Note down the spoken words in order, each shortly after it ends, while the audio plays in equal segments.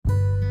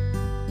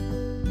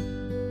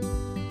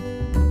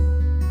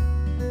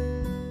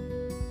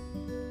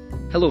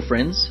Hello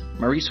friends,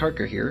 Maurice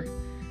Harker here.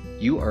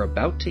 You are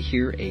about to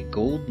hear a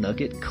gold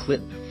nugget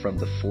clip from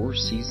the 4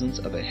 seasons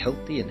of a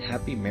healthy and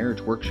happy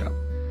marriage workshop.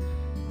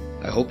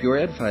 I hope you are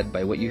edified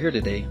by what you hear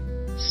today.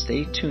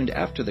 Stay tuned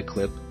after the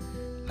clip.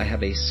 I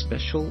have a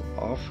special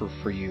offer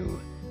for you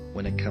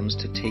when it comes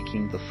to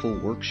taking the full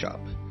workshop.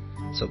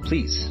 So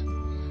please,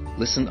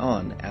 listen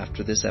on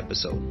after this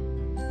episode.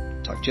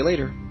 Talk to you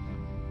later.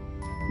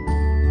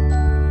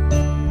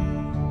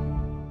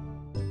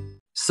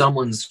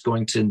 Someone's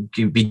going to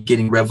be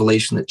getting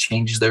revelation that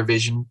changes their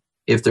vision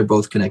if they're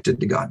both connected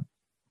to God,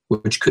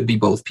 which could be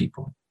both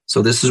people.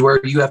 So this is where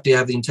you have to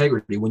have the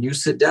integrity. When you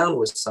sit down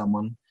with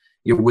someone,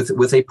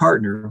 with a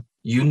partner,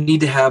 you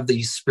need to have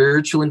the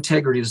spiritual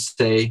integrity to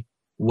say,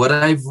 what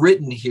I've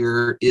written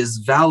here is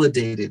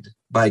validated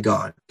by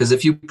God. Because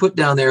if you put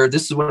down there,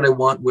 this is what I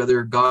want,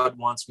 whether God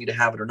wants me to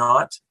have it or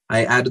not,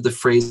 I added the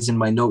phrase in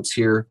my notes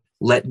here,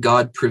 let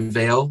God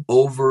prevail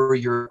over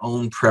your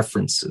own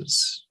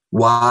preferences.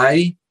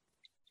 Why?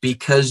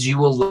 Because you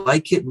will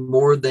like it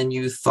more than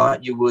you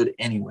thought you would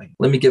anyway.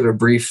 Let me give a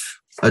brief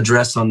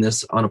address on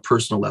this on a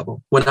personal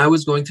level. When I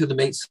was going through the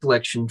mate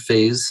selection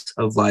phase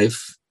of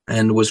life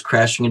and was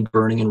crashing and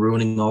burning and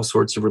ruining all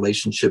sorts of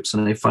relationships,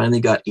 and I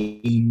finally got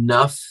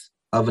enough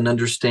of an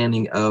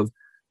understanding of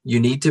you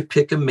need to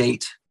pick a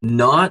mate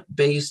not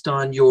based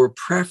on your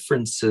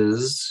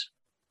preferences,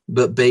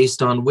 but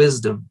based on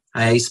wisdom.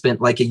 I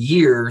spent like a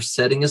year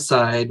setting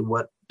aside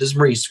what does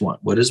Maurice want?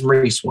 What does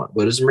Maurice want?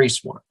 What does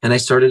Maurice want? And I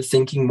started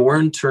thinking more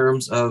in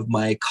terms of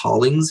my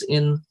callings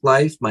in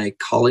life, my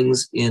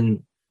callings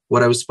in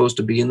what I was supposed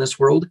to be in this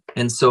world.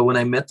 And so when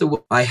I met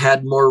I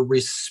had more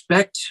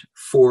respect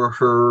for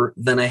her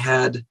than I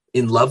had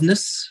in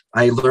loveness.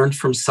 I learned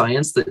from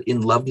science that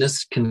in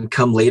loveness can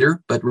come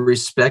later, but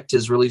respect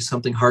is really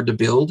something hard to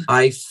build.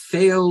 I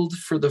failed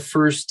for the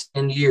first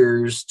 10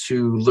 years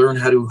to learn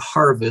how to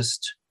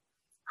harvest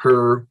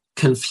her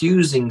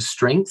confusing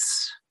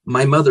strengths.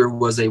 My mother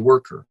was a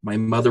worker. My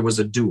mother was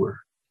a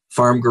doer,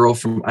 farm girl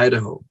from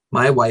Idaho.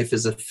 My wife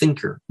is a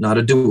thinker, not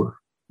a doer.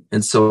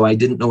 And so I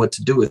didn't know what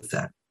to do with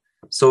that.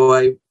 So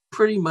I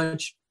pretty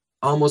much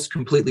almost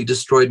completely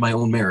destroyed my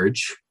own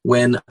marriage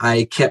when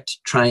I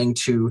kept trying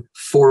to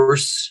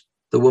force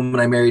the woman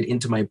I married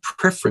into my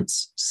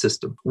preference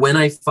system. When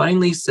I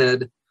finally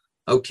said,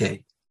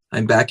 okay,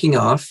 I'm backing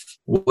off.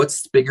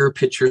 What's bigger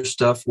picture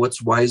stuff?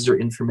 What's wiser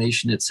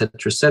information, et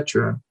cetera, et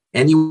cetera.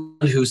 Anyone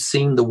who's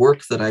seen the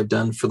work that I've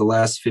done for the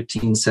last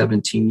 15,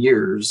 17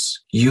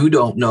 years, you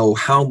don't know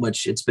how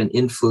much it's been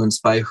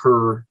influenced by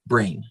her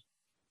brain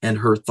and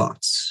her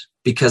thoughts.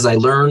 Because I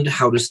learned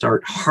how to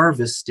start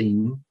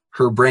harvesting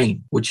her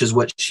brain, which is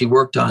what she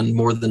worked on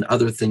more than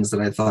other things that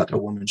I thought a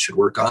woman should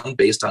work on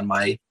based on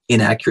my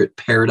inaccurate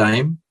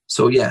paradigm.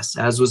 So yes,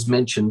 as was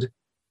mentioned,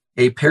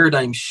 a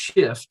paradigm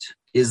shift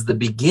is the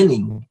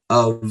beginning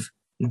of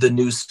the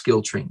new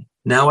skill training.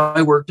 Now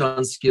I worked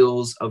on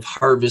skills of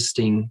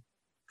harvesting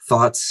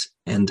thoughts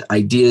and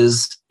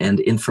ideas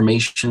and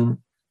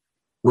information,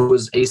 which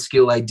was a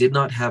skill I did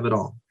not have at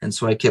all. And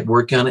so I kept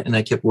working on it and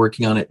I kept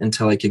working on it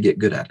until I could get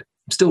good at it.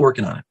 I'm still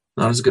working on it.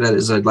 Not as good at it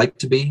as I'd like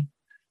to be,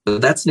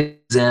 but that's an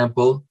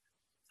example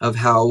of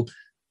how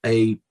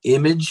a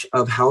image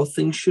of how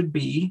things should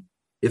be.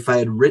 If I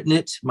had written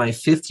it my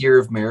 5th year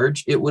of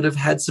marriage, it would have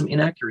had some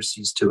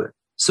inaccuracies to it.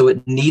 So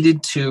it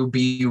needed to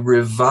be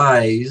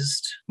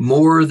revised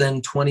more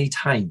than 20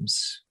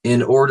 times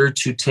in order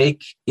to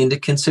take into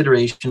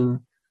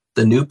consideration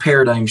the new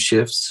paradigm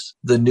shifts,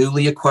 the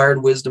newly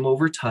acquired wisdom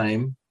over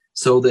time,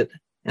 so that,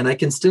 and I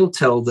can still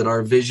tell that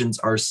our visions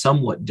are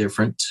somewhat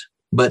different,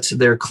 but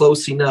they're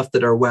close enough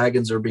that our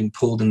wagons are being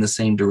pulled in the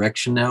same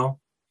direction now.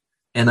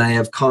 And I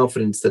have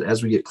confidence that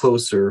as we get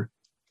closer,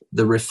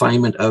 the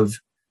refinement of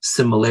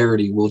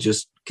similarity will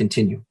just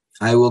continue.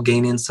 I will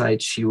gain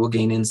insights. She will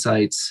gain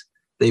insights.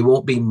 They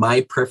won't be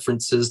my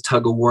preferences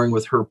tug-of-warring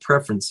with her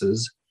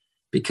preferences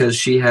because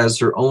she has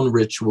her own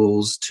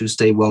rituals to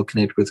stay well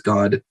connected with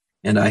God,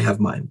 and I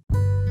have mine.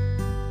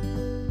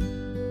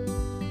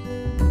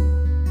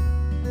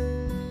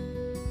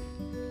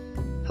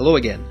 Hello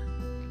again.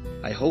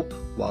 I hope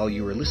while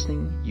you were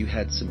listening, you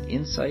had some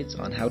insights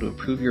on how to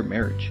improve your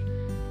marriage.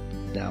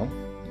 Now,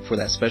 for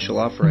that special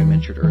offer I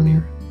mentioned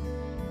earlier,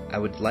 I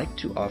would like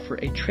to offer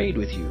a trade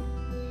with you.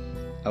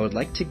 I would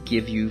like to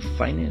give you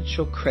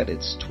financial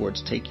credits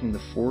towards taking the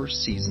 4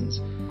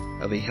 seasons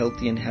of a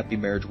healthy and happy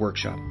marriage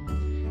workshop.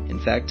 In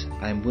fact,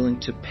 I'm willing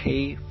to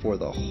pay for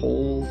the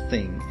whole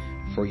thing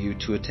for you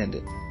to attend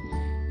it.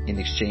 In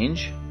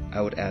exchange,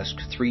 I would ask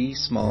 3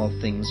 small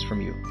things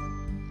from you.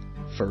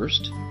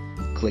 First,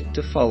 click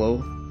to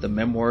follow the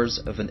Memoirs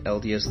of an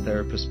LDS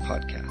Therapist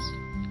podcast.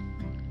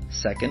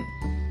 Second,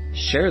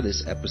 share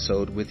this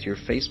episode with your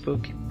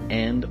Facebook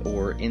and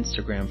or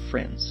Instagram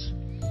friends.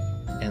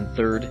 And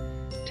third,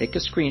 take a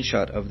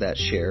screenshot of that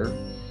share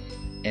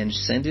and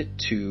send it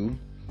to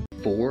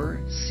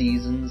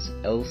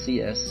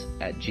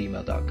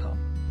 4seasonslcs@gmail.com.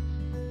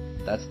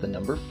 That's the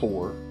number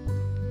 4,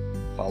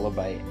 followed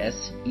by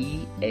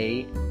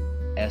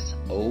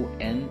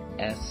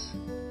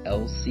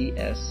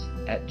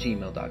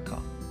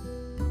SEASONSLCS@gmail.com.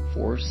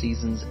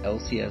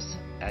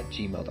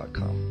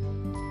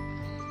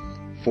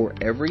 fourseasonslcs@gmail.com. For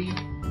every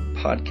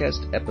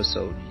podcast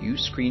episode you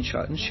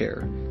screenshot and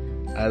share,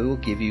 I will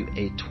give you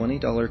a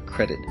 $20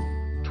 credit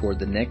toward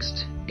the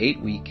next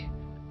 8-week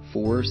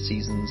 4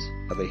 Seasons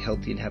of a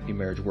Healthy and Happy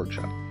Marriage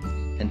workshop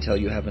until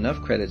you have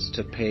enough credits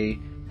to pay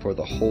for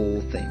the whole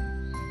thing.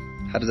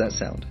 How does that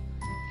sound?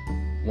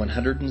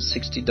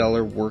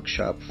 $160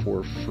 workshop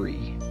for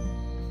free.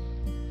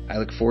 I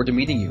look forward to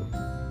meeting you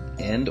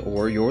and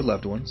or your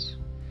loved ones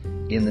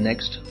in the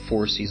next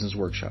 4 Seasons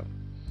workshop.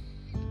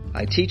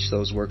 I teach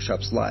those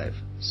workshops live,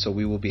 so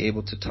we will be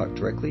able to talk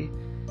directly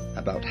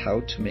about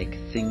how to make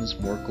things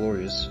more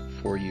glorious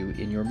for you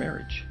in your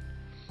marriage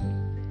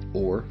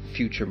or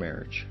future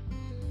marriage.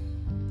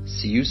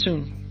 See you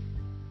soon.